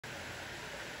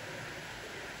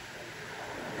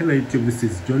Hello YouTube, this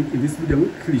is John. In this video I will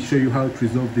quickly show you how to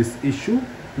resolve this issue.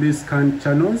 Please scan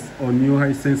channels on your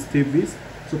Hisense TVs.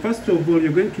 So first of all,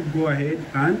 you're going to go ahead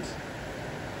and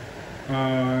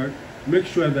make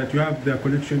sure that you have the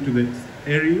connection to the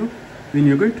area. Then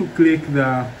you're going to click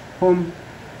the home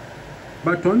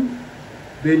button.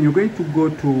 Then you're going to go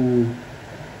to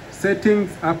settings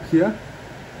up here.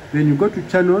 Then you go to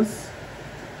channels.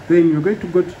 Then you're going to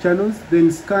go to channels,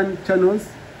 then scan channels.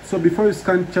 So before you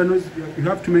scan channels, you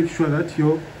have to make sure that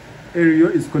your area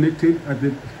is connected at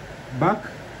the back.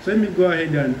 So let me go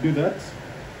ahead and do that.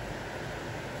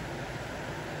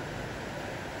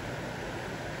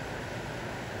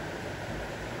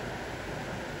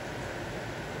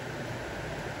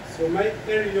 So my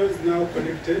area is now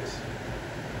connected.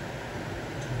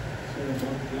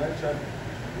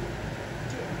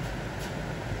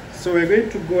 So we're going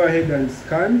to go ahead and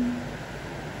scan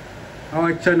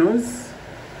our channels.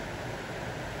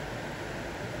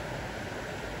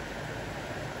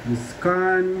 We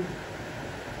scan.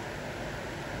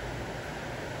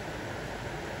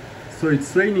 So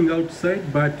it's raining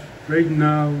outside, but right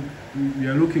now we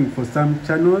are looking for some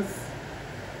channels,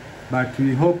 but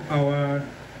we hope our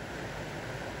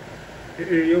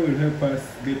area will help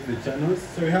us get the channels.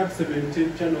 So we have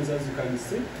 17 channels, as you can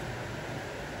see.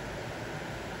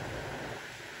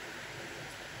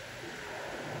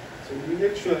 So we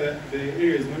make sure that the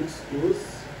area is not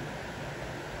close.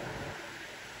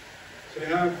 So we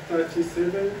have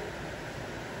 37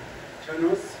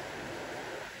 channels.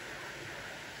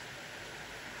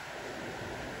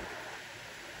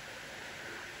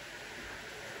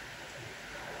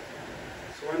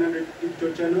 So 100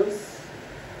 digital channels.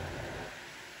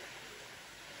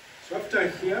 So after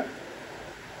here,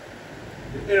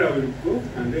 the error will go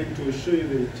and then it will show you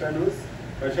the channels.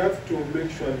 But you have to make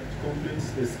sure it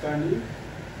completes the scanning.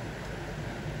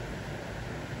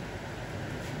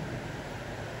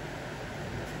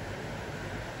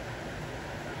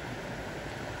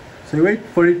 So you wait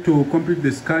for it to complete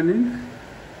the scanning,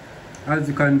 as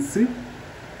you can see.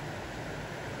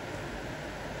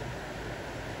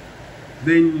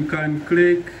 Then you can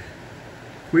click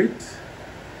quit.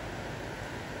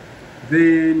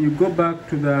 Then you go back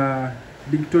to the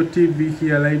digital TV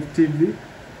here, live TV.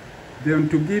 Then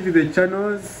to give you the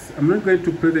channels, I'm not going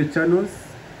to play the channels,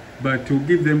 but to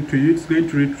give them to you. It's going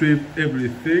to retrieve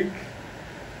everything.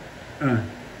 It's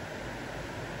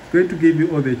going to give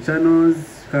you all the channels.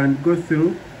 You can go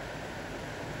through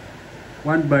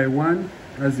one by one,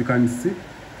 as you can see.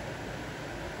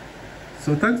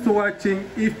 So thanks for watching.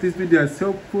 If this video is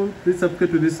helpful, please subscribe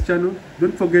to this channel.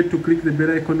 Don't forget to click the bell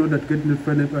icon so that get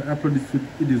notified when I upload this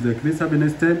videos like this. Have a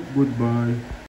nice time. Goodbye.